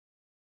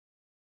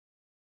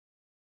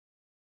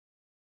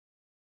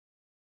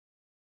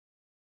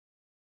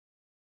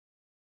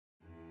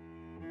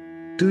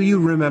Do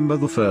you remember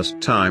the first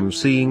time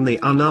seeing the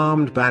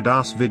Unarmed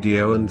Badass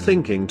video and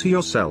thinking to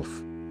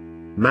yourself,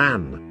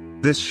 "Man,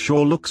 this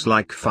sure looks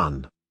like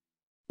fun.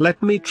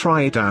 Let me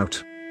try it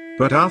out."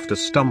 But after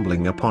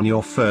stumbling upon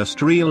your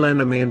first real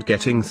enemy and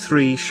getting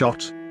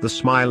 3-shot, the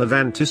smile of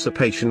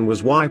anticipation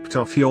was wiped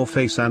off your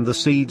face and the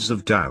seeds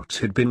of doubt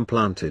had been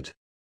planted.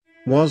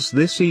 Was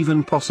this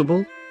even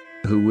possible?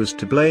 Who was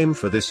to blame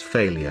for this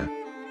failure?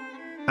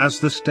 As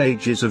the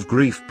stages of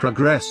grief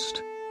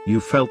progressed, you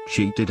felt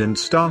cheated and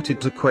started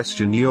to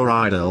question your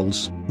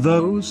idols,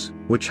 those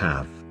which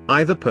have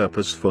either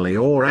purposefully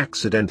or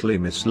accidentally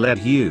misled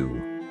you.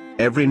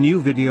 Every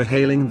new video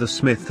hailing the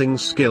smithing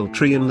skill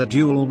tree and the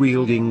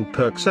dual-wielding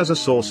perks as a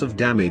source of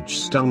damage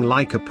stung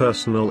like a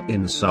personal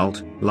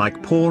insult,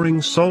 like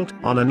pouring salt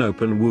on an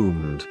open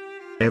wound.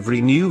 Every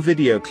new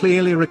video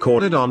clearly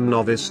recorded on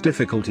novice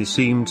difficulty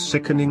seemed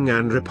sickening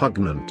and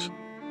repugnant.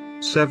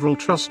 Several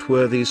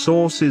trustworthy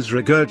sources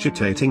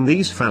regurgitating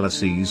these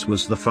fallacies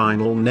was the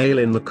final nail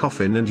in the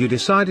coffin, and you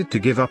decided to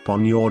give up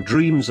on your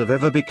dreams of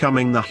ever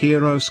becoming the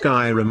hero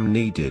Skyrim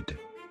needed.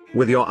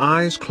 With your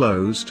eyes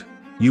closed,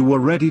 you were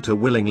ready to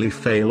willingly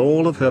fail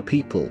all of her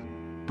people.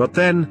 But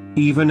then,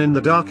 even in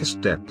the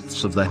darkest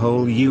depths of the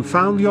hole you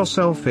found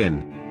yourself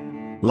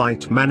in,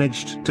 light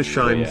managed to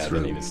shine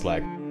through.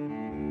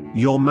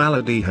 Your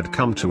malady had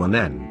come to an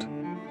end.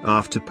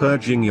 After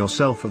purging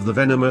yourself of the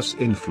venomous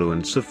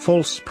influence of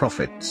false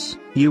prophets,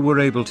 you were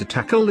able to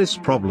tackle this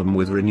problem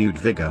with renewed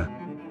vigor.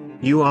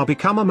 You are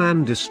become a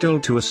man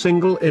distilled to a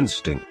single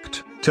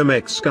instinct, to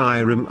make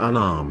Skyrim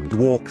unarmed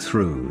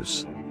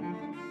walkthroughs.